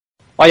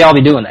Why y'all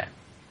be doing that?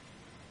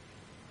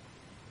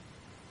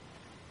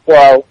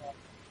 Well,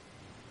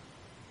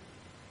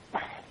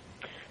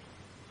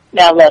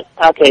 now look,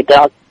 okay,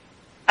 Doc.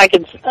 I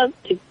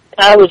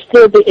would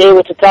still be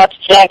able to talk to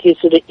Jackie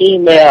through the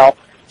email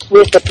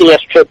with the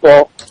PS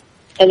Triple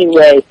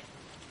anyway.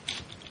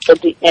 But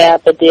the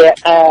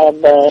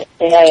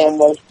AIM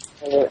was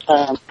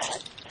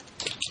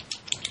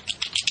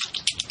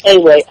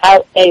anyway.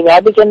 I'll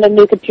be getting a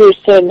new computer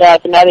soon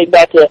enough, and I'll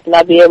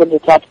be able to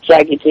talk to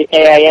Jackie through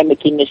AIM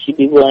again if she'd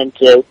be willing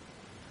to.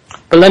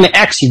 But let me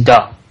ask you,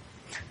 dog.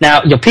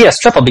 Now your PS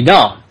Triple be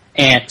gone,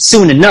 and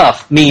soon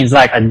enough means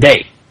like a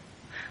day.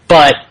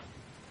 But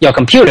your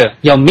computer,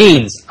 your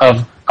means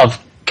of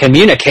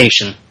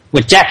communication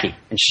with Jackie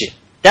and shit,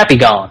 that be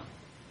gone.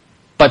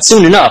 But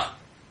soon enough,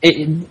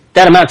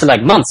 that amount to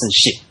like months and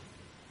shit.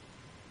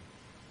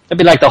 That'd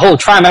be like the whole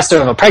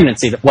trimester of a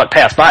pregnancy that what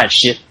passed by and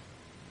shit.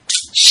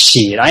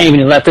 Shit, I ain't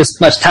even let this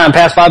much time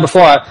pass by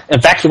before I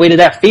evacuated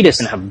that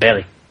fetus in her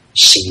belly.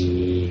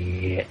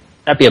 Shit.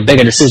 That'd be a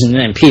bigger decision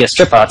than PS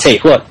Triple, I'll tell you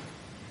what.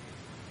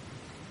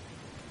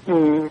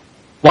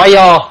 Why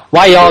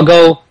y'all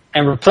go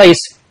and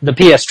replace the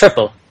PS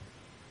Triple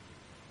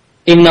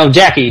even though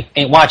Jackie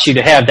ain't want you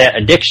to have that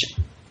addiction?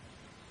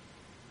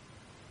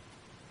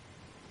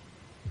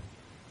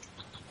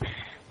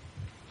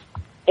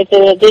 It's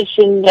an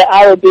addiction that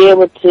I would be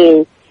able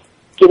to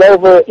get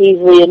over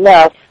easily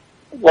enough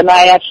when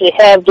I actually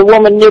have the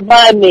woman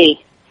nearby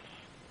me.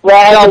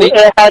 I'd be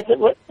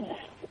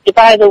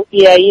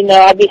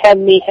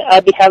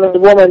having the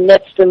woman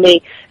next to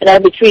me, and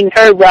I'd be treating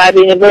her right, I'd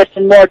be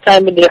investing more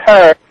time into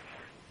her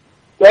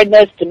right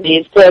next to me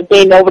instead of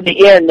being over the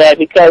internet,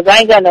 because I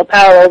ain't got no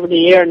power over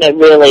the internet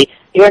really.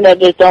 The internet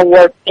just don't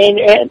work,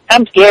 and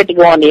I'm scared to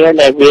go on the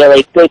internet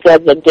really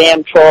because of the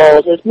damn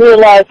trolls. It's real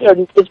life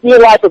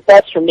or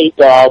best for me,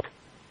 dog.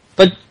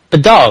 But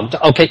dog,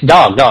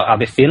 I'll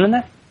be feeling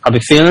that.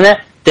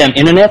 Them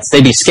internets,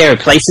 they be scary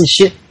places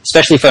shit,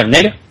 especially for a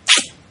nigga.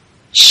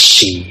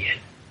 Shit.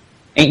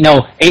 Ain't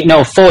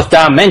no fourth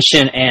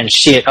dimension and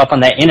shit up on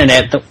that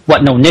internet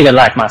what no nigga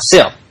like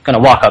myself gonna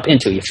walk up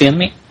into, you feel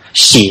me?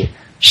 Shit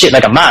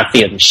like a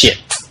minefield and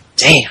shit.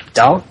 Damn,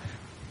 dog.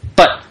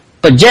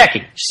 But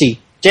Jackie, she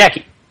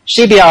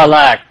be all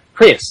like,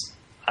 Chris,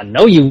 I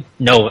know you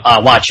know I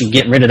want you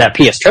getting rid of that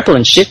PS Triple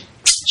and shit.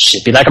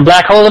 Shit be like a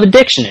black hole of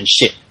addiction and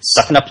shit,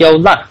 sucking up your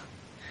life.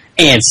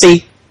 And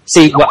see,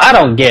 what I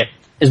don't get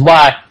is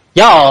why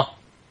y'all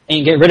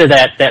ain't get rid of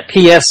that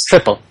PS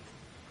Triple.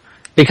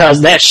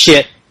 Because that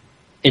shit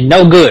is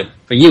no good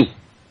for you.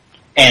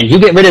 And you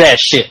get rid of that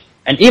shit.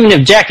 And even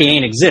if Jackie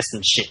ain't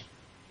existing shit,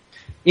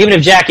 even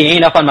if Jackie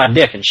ain't up on my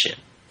dick and shit,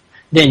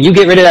 then you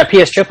get rid of that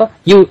PS Triple,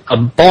 you a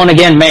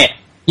born-again man.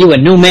 You a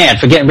new man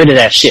for getting rid of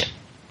that shit.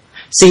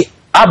 See,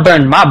 I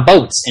burned my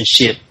boats and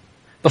shit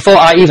before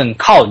I even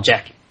called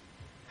Jackie.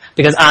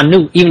 Because I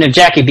knew even if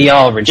Jackie be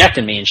all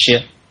rejecting me and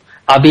shit,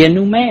 I'll be a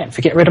new man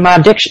for getting rid of my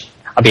addiction.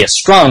 I'll be a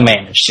strong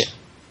man and shit.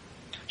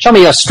 Show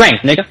me your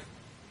strength, nigga.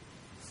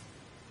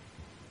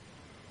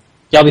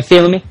 Y'all be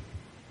feeling me?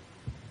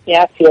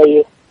 Yeah, I feel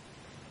you.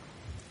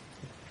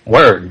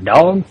 Word,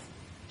 dog.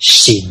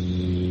 Shit.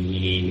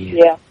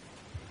 Yeah.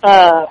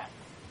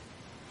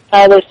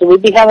 Listen,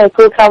 we've been having a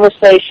cool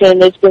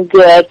conversation. It's been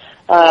good.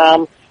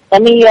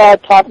 Let me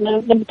talk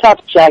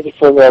to Jackie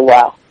for a little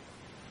while.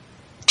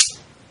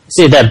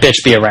 See if that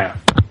bitch be around.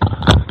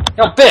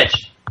 Yo, bitch!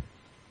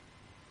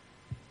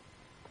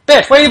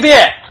 Bitch, where you be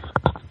at?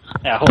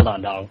 Yeah, hold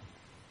on, dog.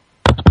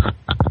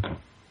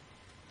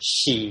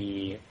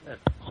 Shit.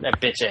 That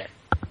bitch at?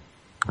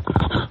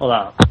 Hold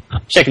on.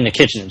 Checking the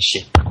kitchen and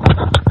shit.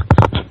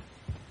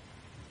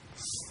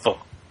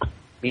 Fuck.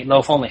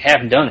 Meatloaf only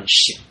half done and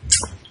shit.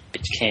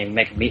 Bitch can't even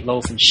make a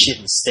meatloaf and shit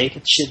and steak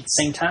and shit at the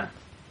same time.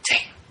 Damn.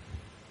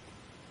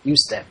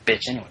 Used to that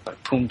bitch anyway,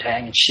 but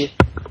poontang and shit.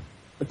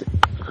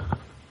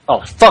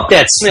 Oh, fuck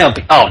that smell.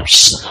 Oh,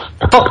 shit.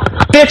 Fuck.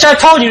 Bitch, I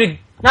told you to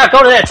not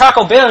go to that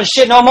Taco Bell and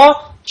shit no more.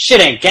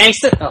 Shit ain't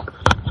gangster. Oh,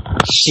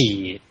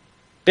 shit.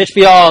 Bitch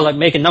be all like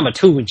making number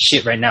 2 and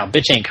shit right now.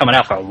 Bitch ain't coming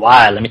out for a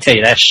while, let me tell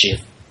you that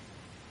shit.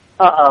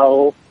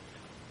 Uh-oh.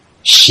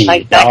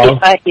 Shit, dog.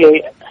 I hear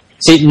you.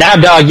 See, now,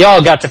 dog, y'all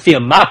got to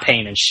feel my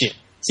pain and shit.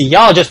 See,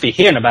 y'all just be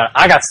hearing about it.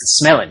 I got to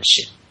smell it and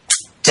shit.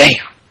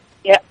 Damn.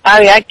 Yeah, I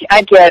mean, I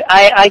get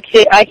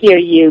it. I hear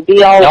you.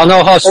 Y'all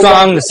know how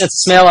strong the sense of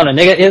smell on a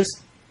nigga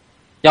is?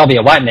 Y'all be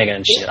a white nigga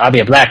and shit. I'll be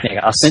a black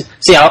nigga.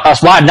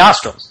 Us wide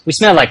nostrils. We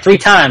smell like 3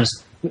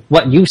 times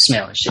what you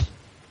smell and shit.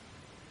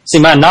 See,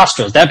 my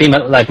nostrils, that'd be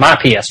like my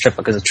PS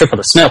Triple, because it's triple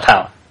the smell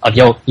power of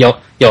your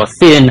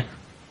thin,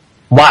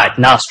 wide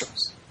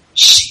nostrils.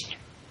 Shit.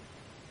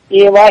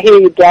 Yeah, well, I hear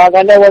you, dog.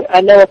 I know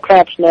what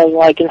crap smells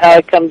like and how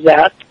it comes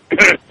out.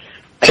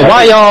 So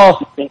why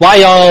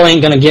y'all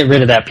ain't gonna get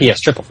rid of that PS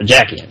Triple for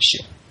Jackie and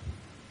shit?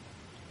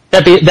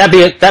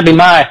 That'd be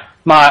my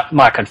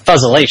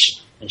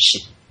confuzzlation and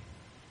shit.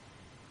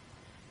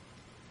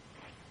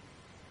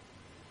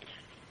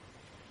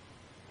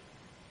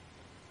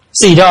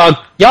 See, dog,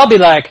 y'all be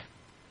like,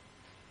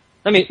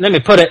 let me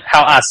put it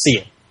how I see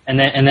it,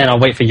 and then I'll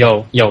wait for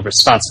your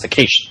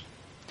responsification.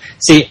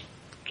 See,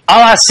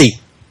 all I see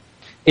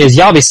is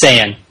y'all be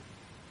saying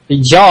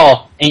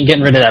y'all ain't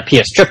getting rid of that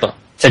PS Triple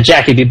till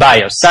Jackie be by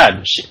your side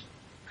and shit.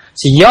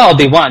 So y'all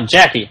be wanting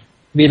Jackie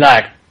to be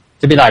like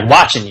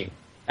watching you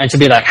and to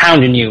be like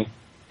hounding you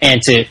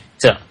and to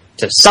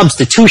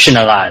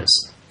substitutionalize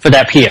for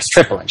that PS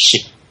Triple and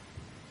shit.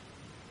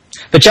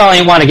 But y'all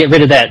ain't want to get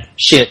rid of that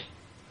shit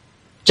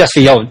just for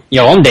your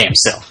own damn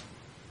self.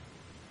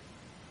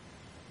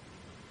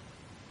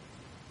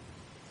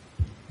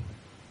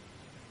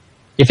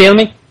 You feel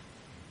me?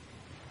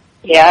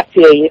 Yeah, I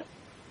feel you.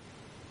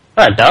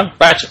 Alright, dog.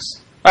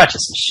 Righteous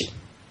and shit.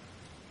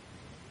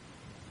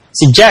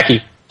 See,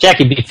 Jackie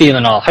be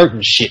feeling all hurt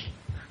and shit,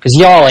 cause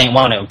y'all ain't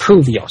want to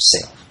improve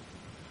yourself.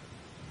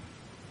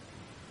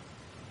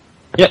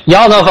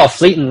 Y'all know how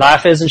fleeting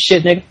life is and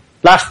shit, nigga?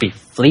 Life be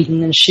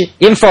fleeting and shit.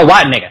 Even for a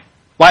white nigga.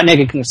 White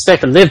nigga can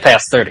expect to live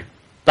past 30.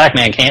 Black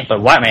man can't,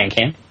 but white man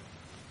can.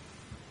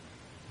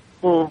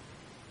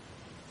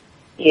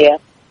 Yeah.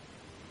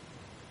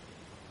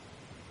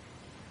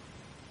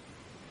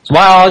 So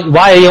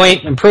why you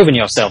ain't improving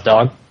yourself,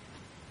 dog?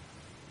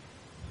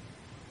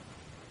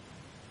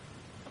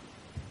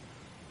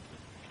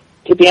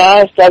 To be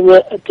honest, I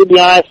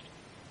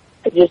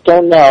just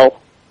don't know.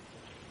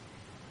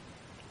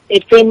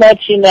 It's pretty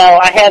much,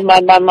 I have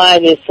my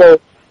mind is so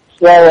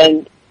slow,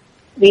 and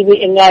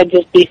I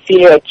just be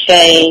fear of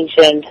change,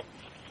 and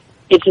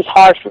it's just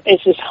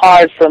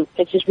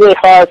really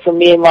hard for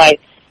me in my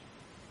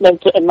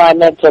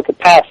mental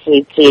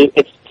capacity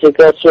to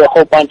go through a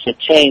whole bunch of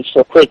change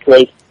so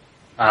quickly.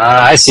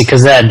 I see,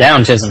 cause of that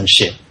Downism and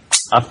shit.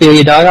 I feel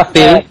you, dog. I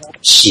feel you.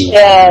 Shit.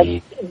 Yeah,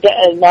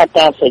 not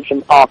Down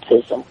syndrome,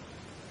 autism.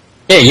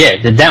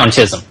 Yeah, the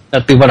Downism.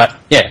 That'd be what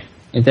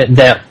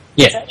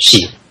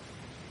shit.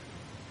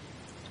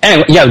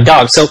 Anyway, yo,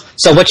 dog, so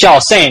what y'all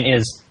saying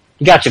is,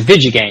 you got your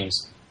video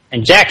games,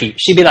 and Jackie,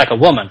 she be like a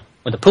woman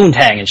with a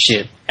poontang and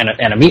shit, and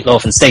a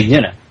meatloaf and steak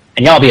dinner,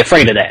 and y'all be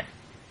afraid of that.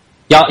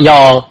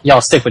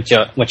 Y'all stick with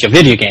your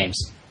video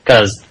games,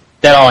 cause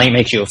that all ain't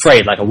makes you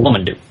afraid like a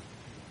woman do.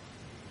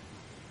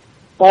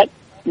 What?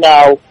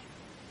 No.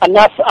 I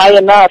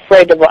am not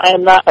afraid of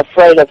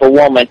a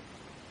woman.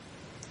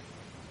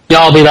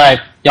 Y'all be like,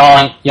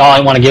 y'all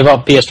ain't want to give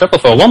up PS Triple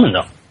for a woman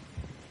though.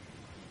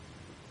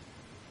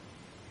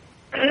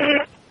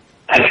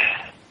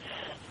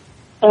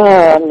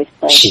 Let me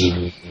think.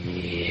 Shit.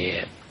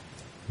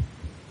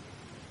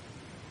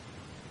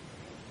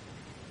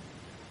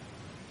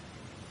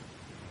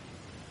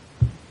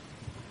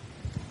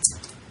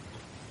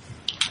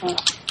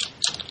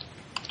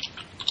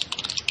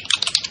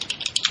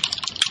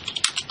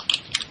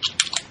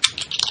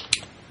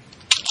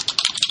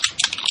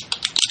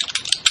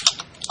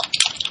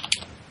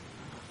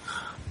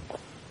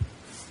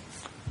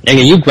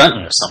 Nigga, you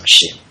grunting or some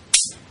shit.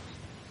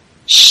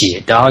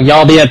 Shit, dog.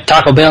 Y'all be at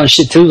Taco Bell and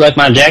shit too, like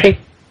my Jackie?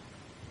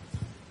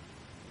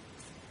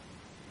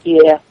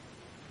 Yeah.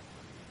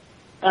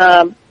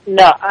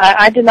 No,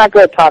 I did not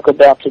go to Taco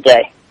Bell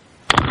today.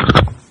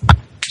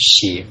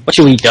 Shit. What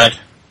you eat, Dud?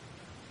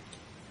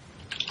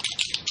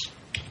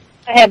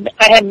 I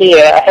had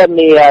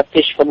me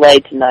fish fillet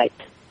tonight.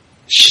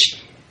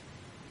 Shit.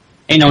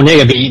 Ain't no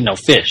nigga be eating no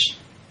fish.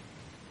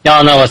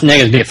 Y'all know us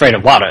niggas be afraid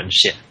of water and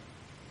shit.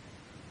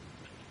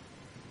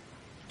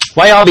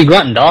 Why y'all be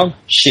grunting, dog?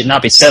 Shit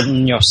not be settling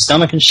in your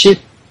stomach and shit?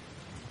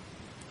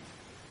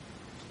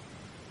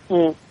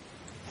 I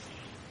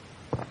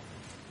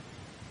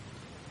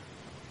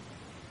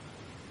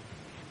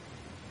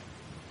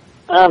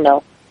don't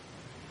know.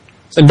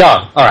 So,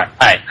 dog, alright.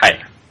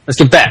 Let's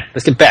get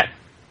back.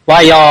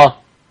 Why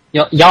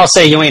y'all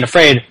say you ain't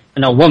afraid of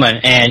no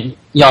woman and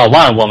y'all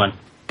want a woman,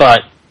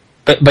 but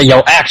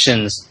your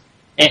actions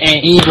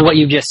and even what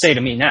you just say to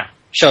me now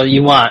show that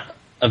you want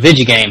a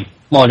video game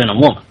more than a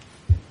woman.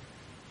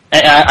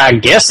 I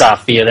guess I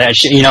feel that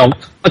shit.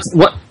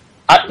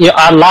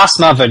 I lost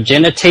my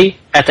virginity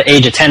at the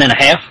age of 10 and a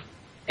half,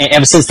 and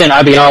ever since then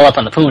I be all up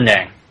on the poon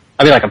dang.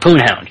 I be like a poon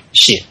hound.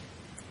 Shit.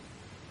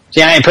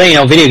 See, I ain't playing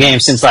no video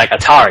games since like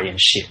Atari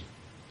and shit.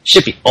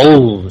 Shit be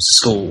old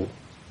school.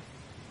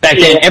 Back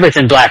then,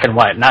 everything black and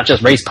white, not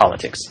just race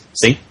politics.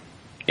 See?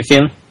 You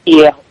feel me?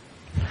 Yeah,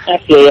 I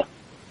feel you.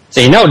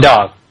 So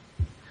dog,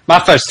 my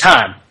first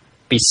time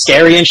be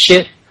scary and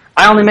shit.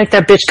 I only make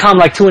that bitch come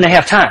like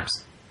 2.5 times.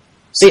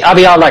 See, I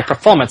be all like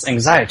performance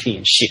anxiety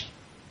and shit.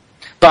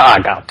 But I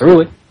got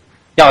through it.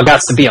 Y'all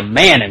got to be a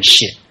man and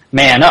shit.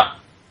 Man up.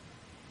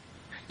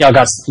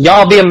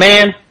 Y'all be a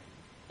man,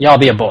 y'all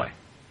be a boy.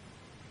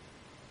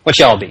 What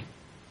y'all be?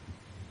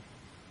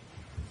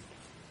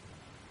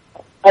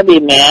 I be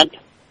a man.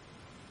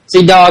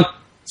 See, dog,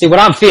 what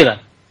I'm feeling,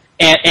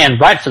 and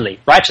rightfully,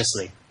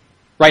 righteously,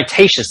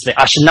 righteously,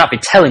 I should not be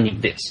telling you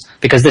this,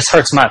 because this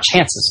hurts my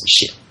chances and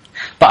shit.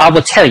 But I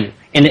will tell you,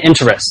 in the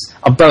interest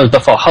of bros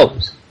before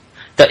hoes,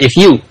 that if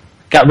you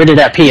got rid of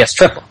that PS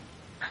Triple,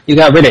 you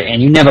got rid of it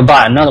and you never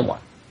buy another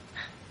one,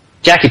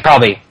 Jackie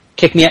probably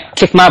kick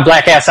my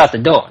black ass out the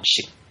door and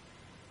shit.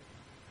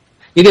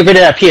 You get rid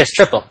of that PS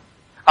Triple,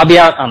 I'll be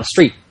out on the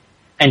street,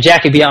 and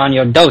Jackie be on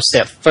your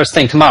doorstep first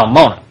thing tomorrow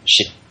morning.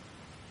 Shit.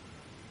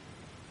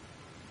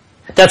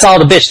 That's all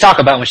the bitch talk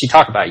about when she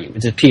talk about you.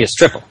 It's a PS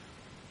triple.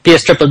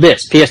 PS triple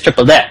this, PS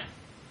triple that.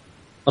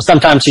 Well,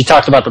 sometimes she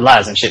talks about the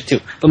lies and shit too,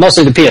 but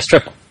mostly the PS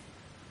triple.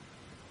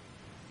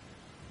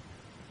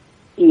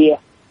 Yeah.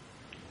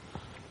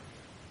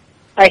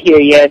 I hear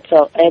you. It's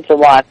a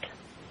lot.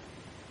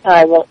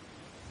 Alright, well,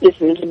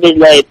 listen, it's a bit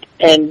late,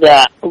 and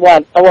I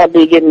won't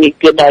be giving me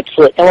good night's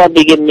sleep. I won't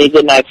be giving me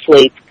good night's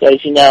sleep,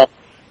 because, you know,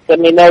 got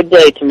me no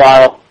day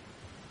tomorrow.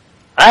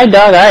 Alright,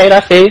 dog, alright,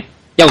 I feel you.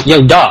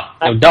 Yo,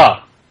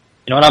 dog.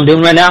 You know what I'm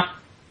doing right now?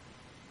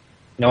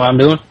 You know what I'm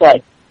doing?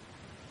 What?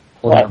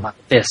 Holding up my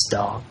fist,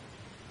 dog.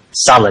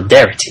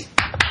 Solidarity.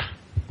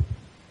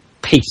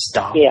 Peace,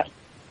 dog. Yeah.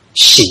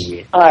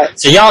 Shit. Alright.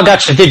 So y'all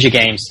got your video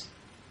games.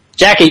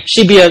 Jackie,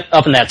 she be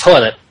up in that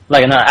toilet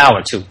like another hour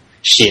or two.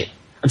 Shit.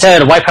 I'll tell her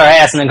to wipe her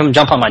ass and then come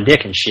jump on my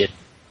dick and shit.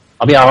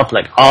 I'll be all up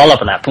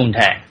in that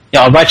poontang.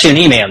 Yo, I'll write you an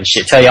email and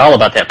shit, tell you all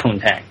about that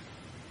poontang.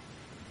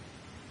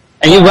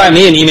 And you write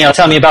me an email,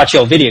 tell me about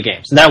your video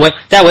games. And that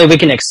way we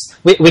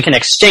can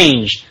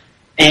exchange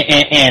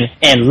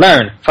and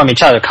learn from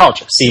each other's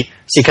culture. See,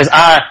 because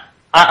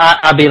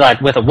I be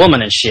like with a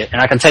woman and shit, and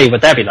I can tell you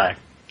what that be like.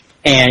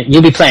 And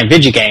you'll be playing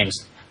video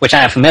games, which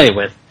I am familiar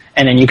with,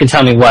 and then you can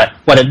tell me what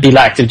it'd be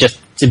like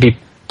to be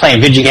playing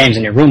video games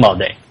in your room all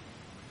day.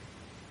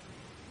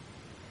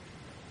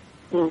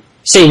 Mm.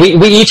 See,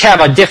 we each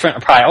have our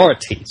different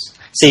priorities.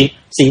 See,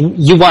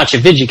 you want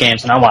your video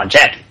games, and I want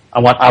Jackie. I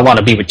want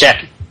to be with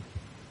Jackie.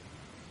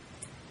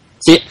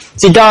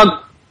 See,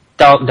 dog.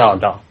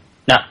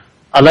 Now,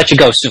 I'll let you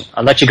go soon.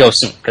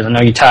 Because I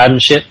know you're tired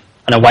and shit.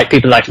 I know white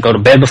people like to go to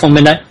bed before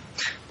midnight.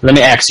 Let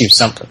me ask you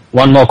something.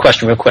 One more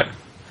question real quick.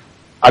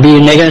 I'll be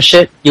your nigga and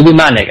shit. You be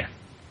my nigga.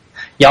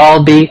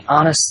 Y'all be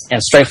honest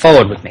and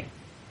straightforward with me.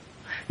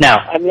 Now,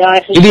 I'm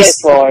honest and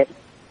straightforward.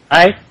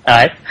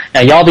 Alright.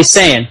 Now, y'all be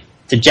saying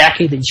to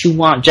Jackie that you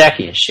want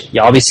Jackie and shit.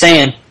 Y'all be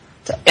saying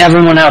to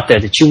everyone out there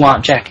that you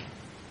want Jackie.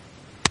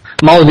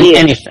 More than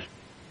anything.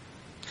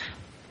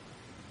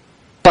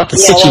 But the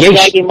situation...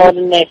 Jackie more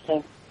than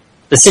anything.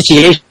 The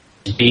situation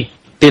be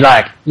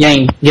like, you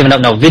ain't giving up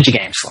no video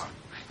games for him.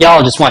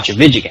 Y'all just want your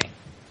video game.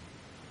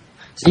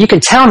 So you can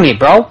tell me,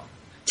 bro.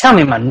 Tell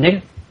me, my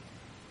nigga.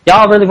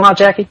 Y'all really want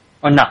Jackie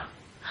or not?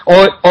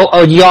 Or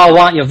y'all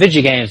want your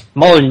video games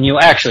more than you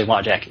actually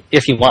want Jackie,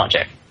 if you want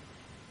Jackie.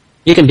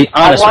 You can be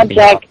honest with me.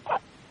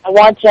 I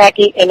want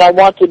Jackie, and I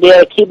want to be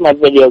able to keep my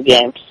video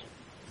games.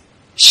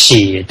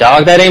 Shit,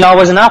 dog, that ain't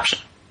always an option.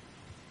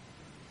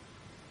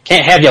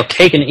 Can't have your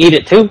cake and eat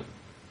it too.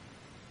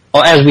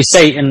 Or as we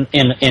say in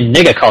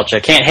nigga culture,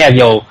 can't have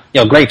your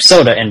grape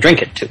soda and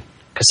drink it too.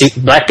 Because see,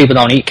 black people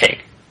don't eat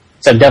cake.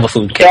 It's a devil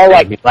food cake. They're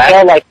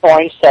like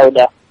orange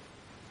soda.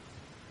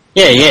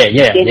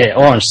 Yeah,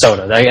 orange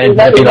soda.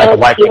 That'd be like a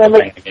white people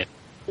thing again.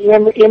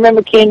 You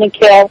remember Keenan and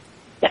Kel?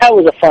 That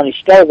was a fun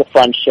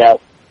show.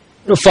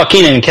 Who the fuck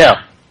Keenan and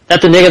Kel?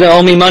 That the nigga that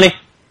owe me money?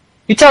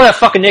 You tell that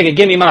fucking nigga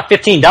give me my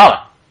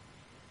 $15.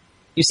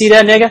 You see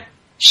that nigga?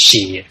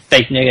 Shit,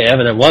 fake nigga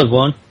ever there was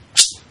one.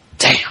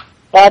 Damn.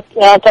 I'm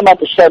talking about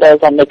the show that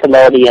was on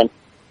Nickelodeon.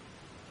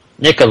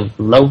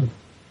 Nickelodeon?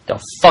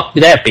 The fuck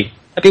would that be?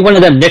 That'd be one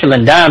of them nickel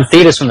and dime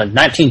theaters from the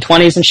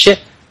 1920s and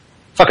shit.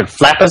 Fucking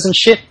flappers and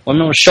shit.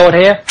 Women with short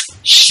hair.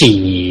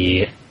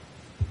 Shit.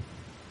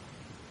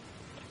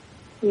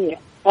 Yeah.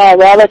 All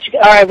right, I'll let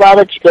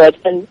you go.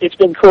 It's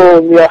been cool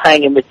and real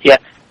hanging with you.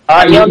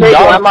 All right, dog,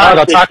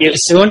 I'll talk to you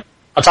soon.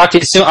 I'm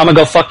gonna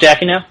go fuck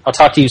Jackie now. I'll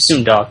talk to you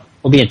soon, dog.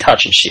 We'll be in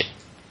touch and shit.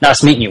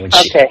 Nice meeting you and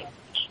shit. Okay.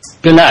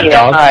 Good night,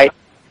 dog. All right.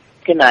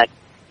 Good night.